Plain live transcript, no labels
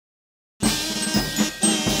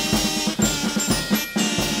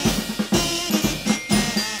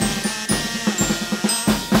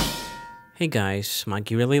Hey guys,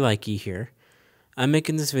 Mikey Really Likey here. I'm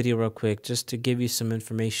making this video real quick just to give you some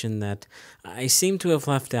information that I seem to have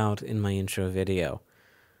left out in my intro video.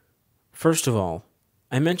 First of all,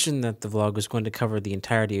 I mentioned that the vlog was going to cover the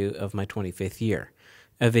entirety of my 25th year,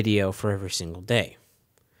 a video for every single day.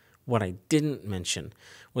 What I didn't mention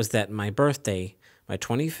was that my birthday, my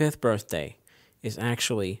 25th birthday, is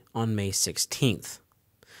actually on May 16th.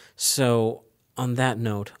 So, on that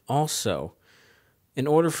note, also, in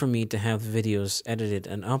order for me to have the videos edited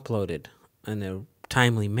and uploaded in a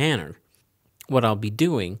timely manner, what I'll be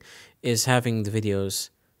doing is having the videos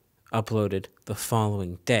uploaded the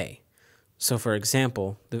following day. So for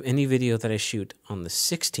example, any video that I shoot on the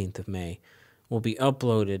 16th of May will be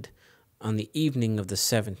uploaded on the evening of the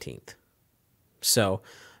 17th. So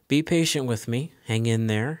be patient with me, hang in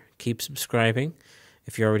there, keep subscribing.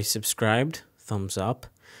 If you're already subscribed, thumbs up.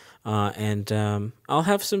 And I'll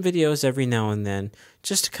have some videos every now and then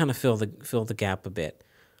just to kind of fill the gap a bit.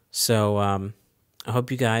 So I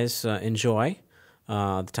hope you guys enjoy.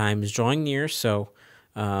 The time is drawing near, so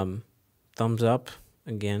thumbs up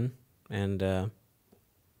again. And I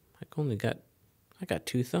got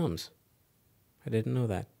 2 thumbs. I didn't know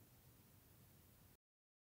that.